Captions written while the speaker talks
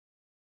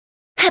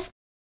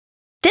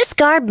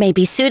scarf may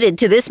be suited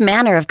to this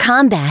manner of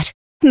combat,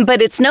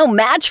 but it's no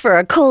match for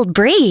a cold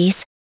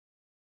breeze.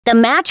 The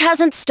match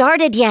hasn't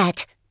started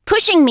yet.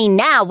 Pushing me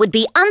now would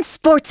be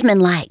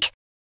unsportsmanlike.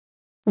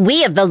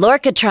 We of the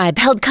Lorca tribe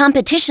held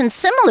competitions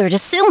similar to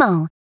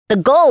sumo. The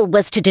goal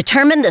was to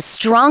determine the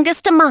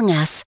strongest among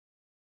us.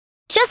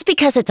 Just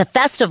because it's a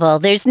festival,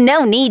 there's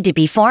no need to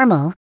be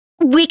formal.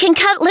 We can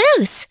cut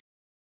loose.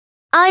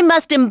 I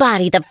must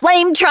embody the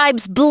Flame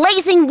Tribe's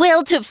blazing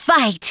will to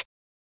fight.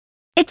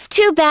 It's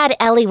too bad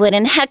Eliwood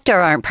and Hector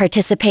aren't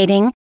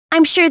participating.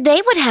 I'm sure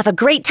they would have a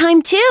great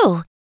time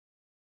too.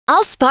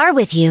 I'll spar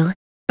with you,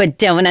 but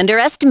don't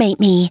underestimate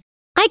me.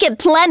 I get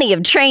plenty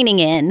of training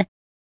in.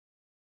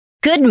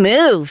 Good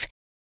move.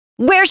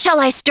 Where shall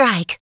I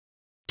strike?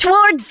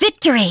 Toward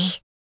victory.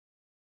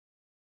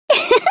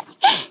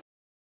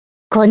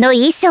 この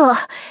衣装、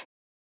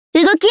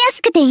動きや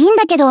すくていいん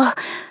だけど、肌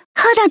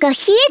が冷え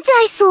ち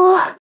ゃいそう。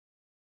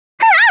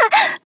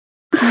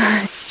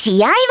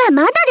試合は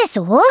まだでし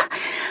ょ？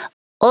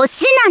押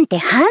すなんて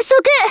反則。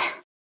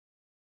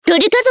ロ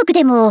ル家族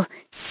でも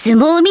相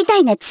撲みた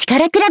いな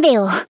力比べ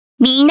を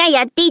みんな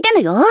やっていた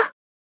のよ。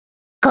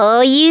こ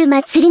ういう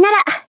祭りな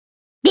ら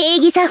礼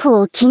儀作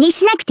法を気に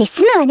しなくて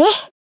済むわね。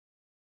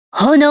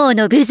炎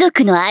の部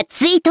族の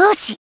熱い闘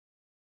志。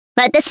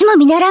私も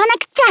見習わな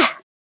くっちゃ。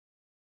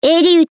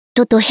エリウッ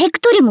ドとヘク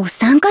トルも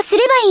参加す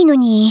ればいいの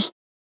に。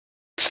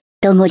きっ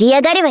と盛り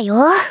上がるわよ。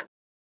鍛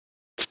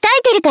え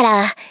てるか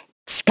ら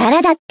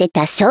力だって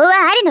多少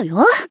はあるの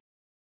よ。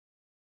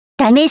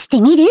試して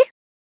みる？いい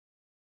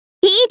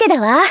手だ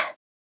わ。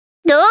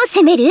どう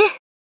攻める？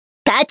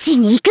勝ち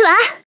に行くわ。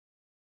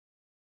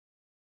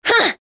ふ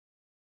ん！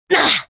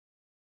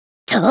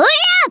とりゃ！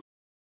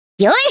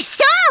よい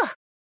しょ！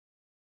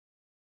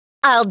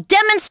 I'll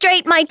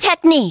demonstrate my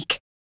technique.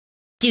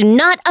 Do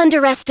not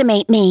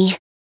underestimate me.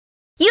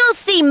 You'll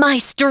see my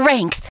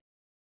strength.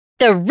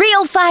 The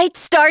real fight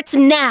starts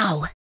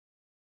now.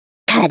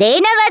 華麗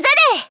な技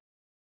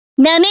で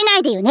舐めな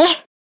いでよね。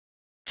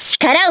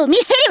力を見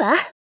せるわ。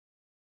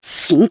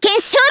真剣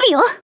勝負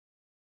よ。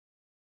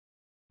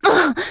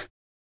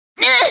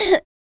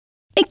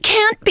It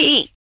can't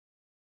be.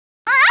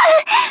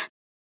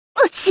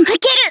 押し負ける。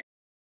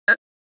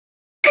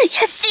悔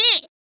し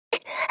い。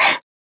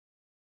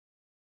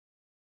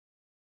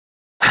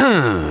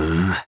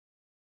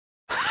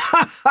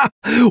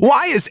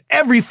Why is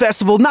every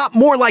festival not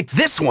more like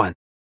this one?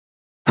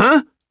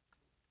 Huh?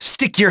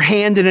 Stick your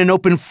hand in an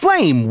open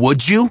flame,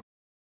 would you?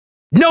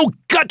 No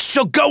guts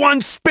shall go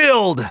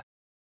unspilled!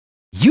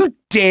 You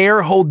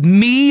dare hold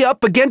me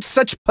up against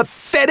such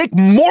pathetic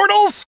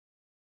mortals?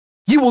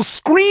 You will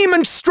scream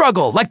and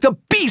struggle like the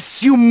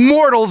beasts you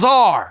mortals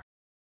are!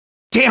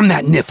 Damn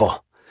that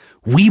niffle!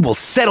 We will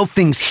settle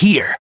things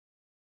here.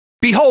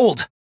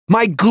 Behold,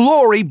 my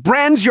glory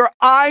brands your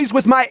eyes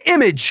with my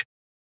image!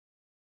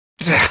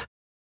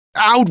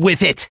 Out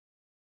with it!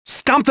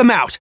 Stomp them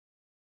out!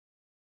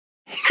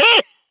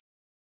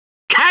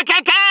 か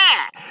かか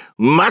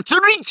祭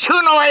りっちゅ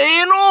うのはえ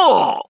え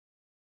の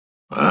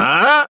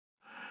ああ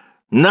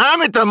な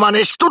めた真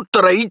似しとっ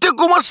たらいて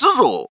こます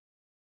ぞ。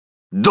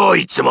ど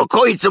いつも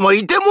こいつも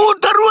いてもう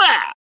たる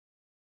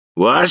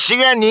わ。わし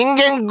が人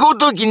間ご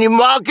ときに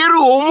負ける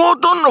思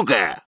うとんの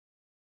か。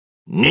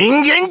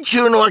人間ち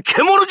ゅうのは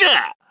獣じ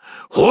ゃ。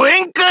ほ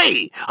えんか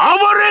い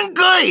暴れん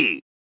か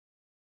い。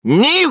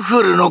ニ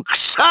フルの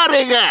腐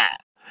れが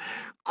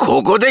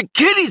ここで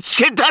蹴りつ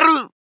けた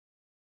る。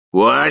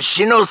わ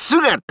しの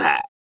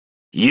姿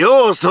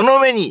ようそ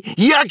の目に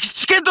焼き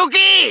付けと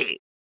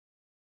け。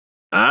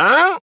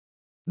あ？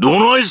ど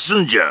ない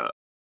すんじゃ。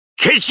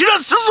蹴散ら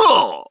す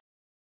ぞ。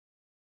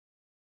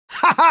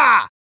Ha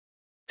ha!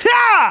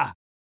 Ha!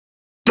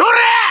 ど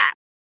ら！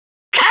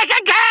か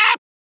かか！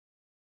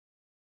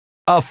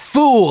 A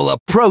fool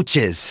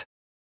approaches.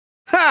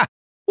 Ha!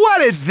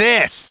 What is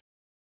this?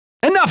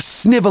 Enough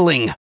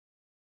sniveling!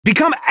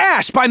 Become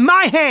ash by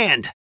my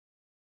hand!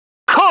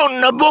 こん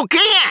なボケ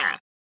や！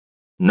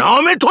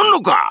なめとん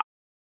のか？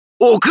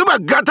奥歯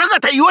ガタガ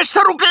タ言わし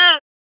たろか？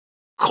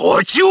こ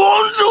っちをお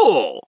ん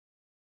ぞ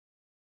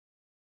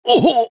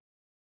！Oh!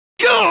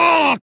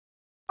 God!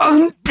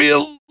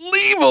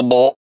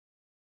 Unbelievable!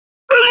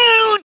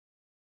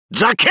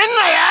 ざけんな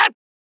や！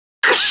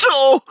くそ！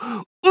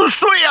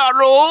嘘や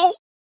ろ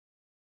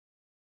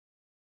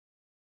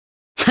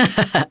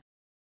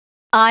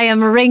I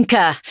am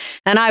Rinkah,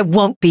 and I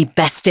won't be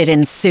bested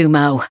in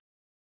sumo.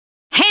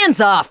 Hands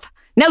off!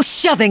 No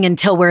shoving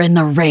until we're in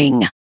the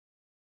ring.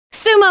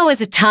 Sumo is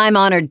a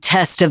time-honored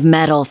test of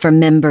mettle for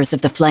members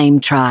of the Flame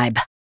Tribe.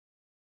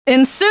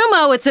 In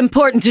sumo, it's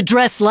important to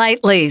dress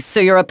lightly so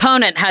your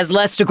opponent has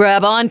less to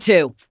grab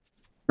onto.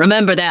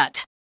 Remember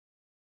that.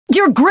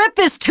 Your grip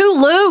is too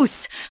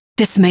loose.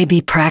 This may be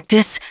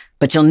practice,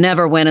 but you'll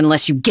never win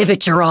unless you give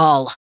it your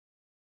all.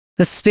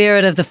 The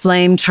spirit of the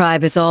Flame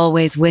Tribe is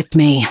always with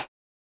me,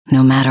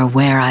 no matter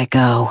where I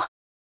go.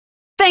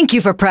 Thank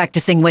you for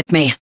practicing with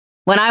me.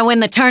 When I win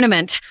the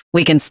tournament,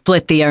 we can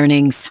split the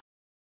earnings.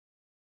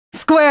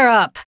 Square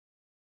up.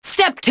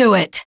 Step to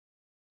it.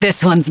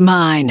 This one's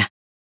mine.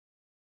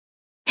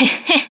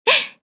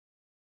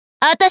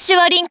 私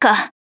はリン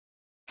カ。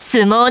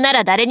相撲な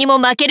ら誰にも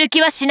負ける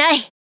気はしな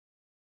い。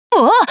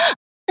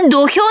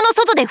土俵の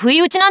外で不意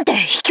打ちなんて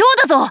卑怯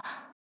だぞ。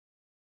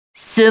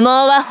相撲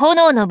は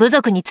炎の部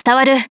族に伝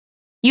わる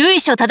由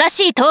緒正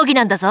しい闘技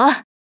なんだぞ。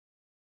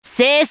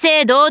正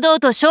々堂々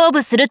と勝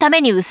負するた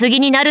めに薄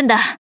着になるんだ。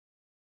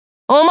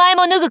お前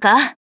も脱ぐ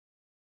か？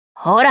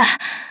ほら、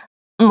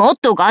もっ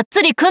とがっ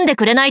つり組んで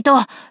くれないと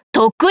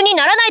特訓に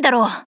ならないだ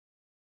ろう。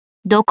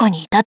どこ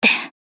にいたって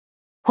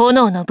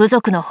炎の部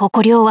族の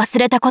誇りを忘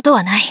れたこと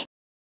はない。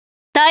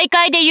大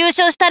会で優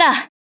勝したら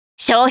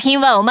賞品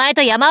はお前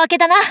と山分け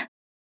だな。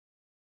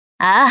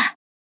ああ、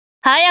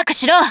早く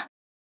しろ。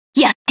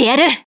やってや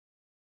る。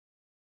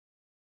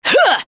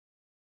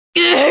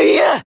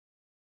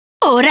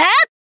おら！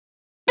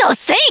どっ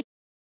せい！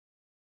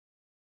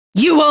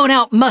 You won't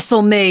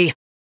outmuscle me!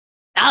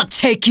 I'll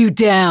take you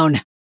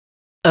down!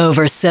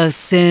 Over so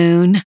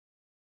soon?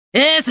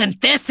 Isn't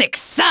this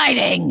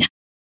exciting?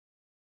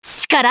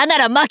 力な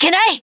ら負けな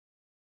い！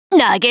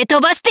投げ飛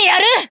ばしてや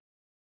る！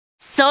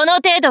その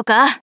程度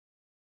か？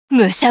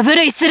武者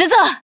震いするぞ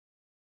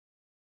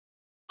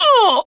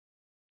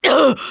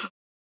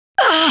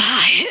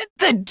！I hit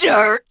the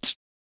dirt!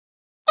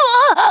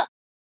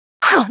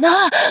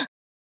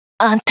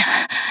 あんた、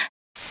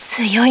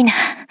強いな。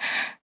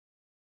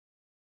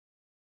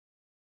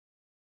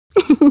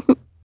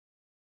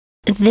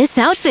This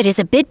outfit is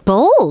a bit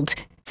bold.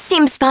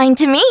 Seems fine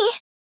to me.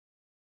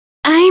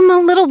 I'm a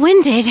little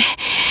winded.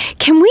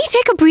 Can we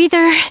take a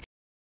breather?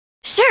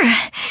 Sure.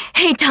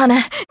 Hey,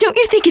 Tana, don't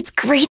you think it's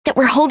great that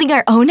we're holding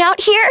our own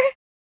out here?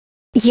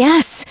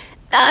 Yes.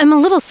 I'm a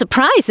little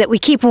surprised that we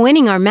keep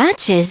winning our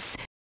matches.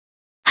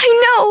 I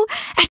know!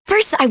 At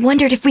first I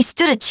wondered if we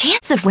stood a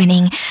chance of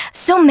winning.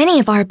 So many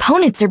of our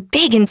opponents are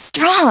big and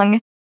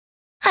strong.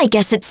 I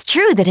guess it's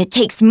true that it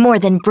takes more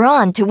than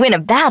brawn to win a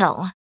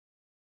battle.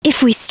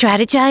 If we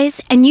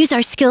strategize and use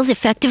our skills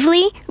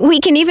effectively, we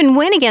can even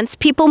win against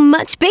people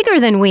much bigger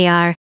than we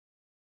are.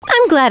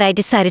 I'm glad I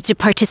decided to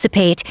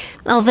participate,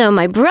 although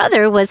my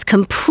brother was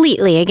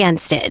completely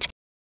against it.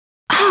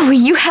 Oh,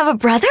 you have a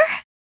brother?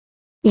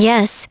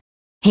 Yes,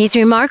 he's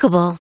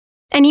remarkable.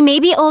 And he may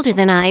be older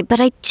than I, but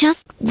I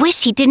just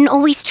wish he didn't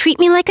always treat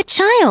me like a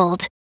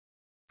child.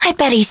 I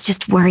bet he's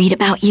just worried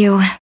about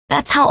you.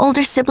 That's how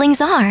older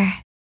siblings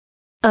are.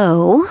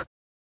 Oh?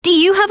 Do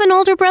you have an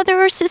older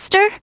brother or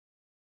sister?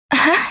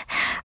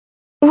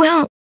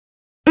 Well,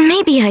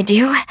 maybe I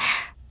do.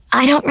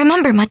 I don't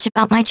remember much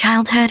about my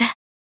childhood.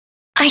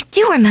 I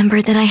do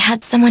remember that I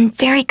had someone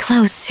very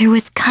close who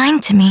was kind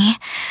to me.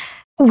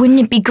 Wouldn't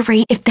it be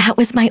great if that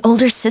was my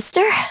older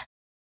sister?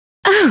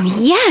 Oh,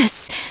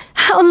 yes!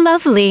 How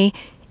lovely!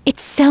 It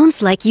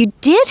sounds like you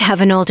did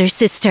have an older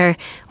sister,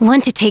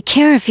 one to take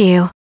care of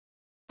you.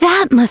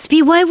 That must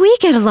be why we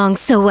get along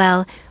so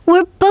well.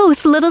 We're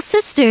both little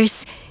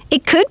sisters.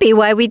 It could be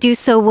why we do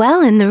so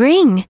well in the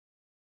ring.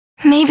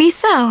 Maybe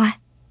so.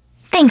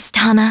 Thanks,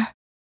 Tana.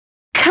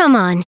 Come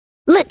on,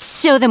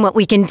 let's show them what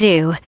we can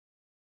do.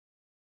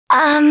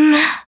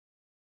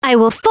 I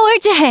will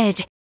forge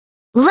ahead.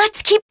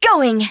 Let's keep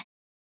going.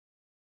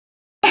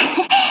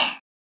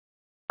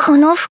 こ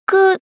の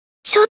服、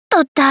ちょっ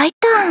と大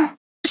胆。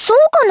そう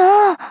か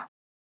な？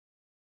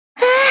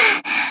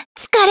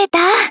疲れた。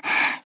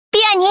ピ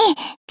アニー、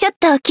ちょっ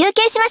と休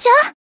憩しましょう。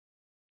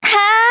は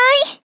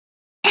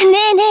ーい。ね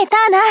えねえ、タ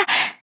ーナ。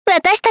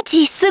私た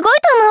ちすごい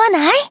と思わ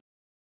ない？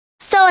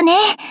そうね。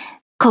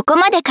ここ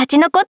まで勝ち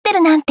残って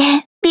るなんて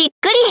びっ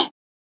くり。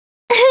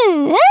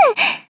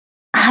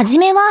はじ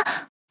めは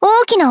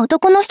大きな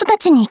男の人た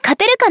ちに勝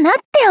てるかなっ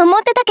て思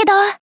ってたけど、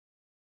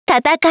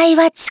戦い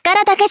は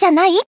力だけじゃ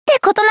ないって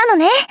ことなの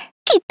ね、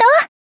きっと。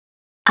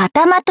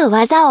頭と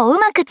技をう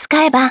まく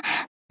使えば、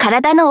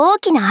体の大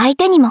きな相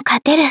手にも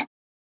勝てる。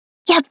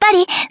やっぱ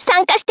り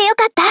参加してよ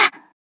かった。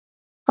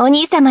お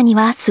兄様に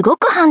はすご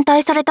く反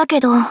対されたけ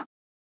ど。ター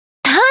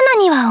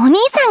ナにはお兄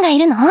さんがい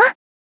るの？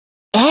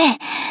ええ、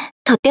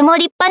とても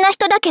立派な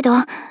人だけど、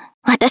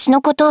私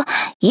のこと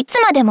いつ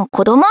までも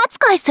子供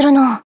扱いする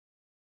の。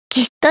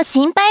きっと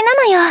心配な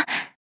のよ。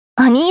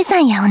お兄さ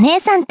んやお姉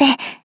さんって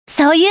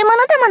そういうもの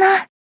だもの。あ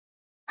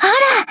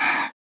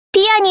ら、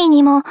ピアニー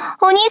にも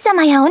お兄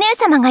様やお姉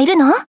様がいる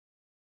の？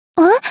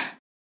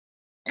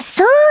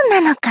そう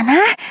なのかな。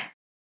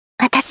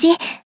私、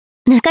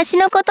昔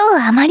のことを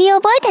あまり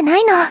覚えてな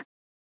いの。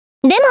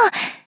でも、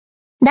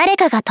誰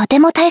かがとて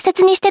も大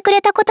切にしてく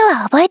れたこと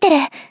は覚えてる。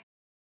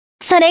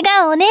それ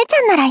がお姉ちゃ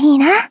んならいい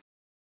な。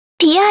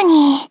ピア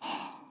ニー。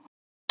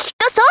きっ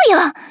とそう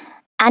よ。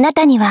あな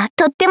たには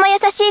とっても優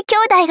しい兄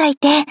弟がい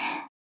て、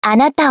あ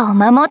なたを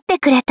守って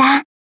くれた。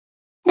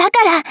だ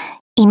から、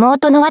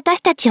妹の私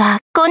たちは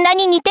こんな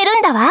に似てる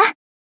んだわ。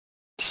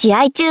試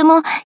合中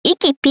も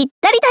息ぴっ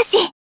たりだし。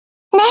ね。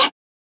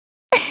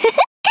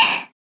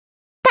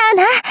ター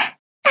ナ、ありが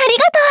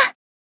と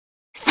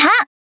う。さあ、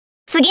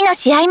次の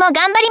試合も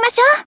頑張りま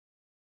しょう。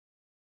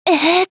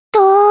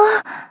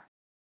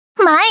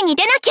前に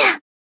出なきゃ。どん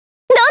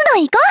ど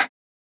ん行こ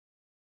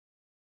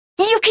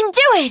う。You can do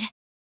it!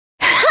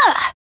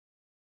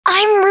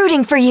 I'm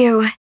rooting for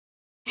you.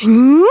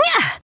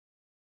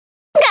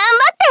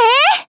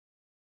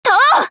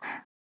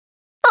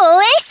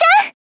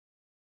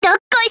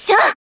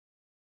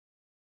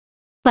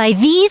 By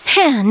these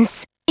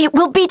hands, it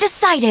will be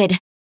decided.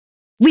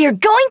 We are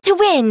going to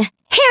win.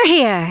 Hear,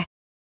 hear.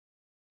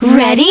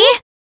 Ready?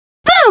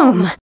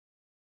 Boom!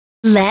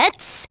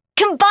 Let's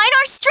combine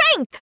our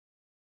strength.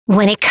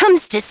 When it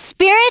comes to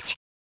spirit,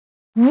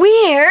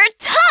 we're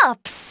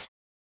tops.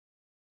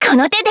 こ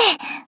の手で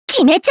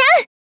決めちゃ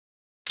う。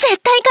絶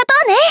対勝と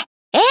うね。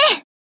え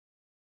え。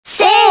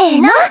せ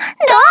ーの、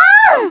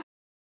ドーン！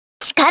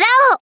力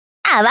を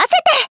合わせて。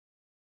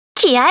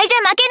気合じゃ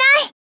負け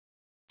ない。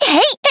えい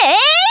え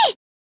い。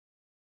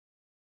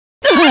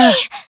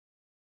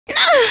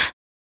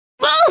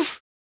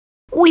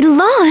We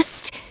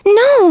lost.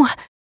 No.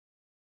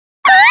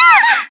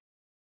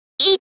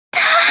 いった。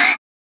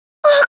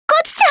落っ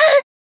こちち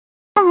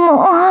ゃう。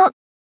もう、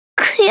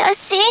悔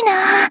しい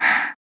な。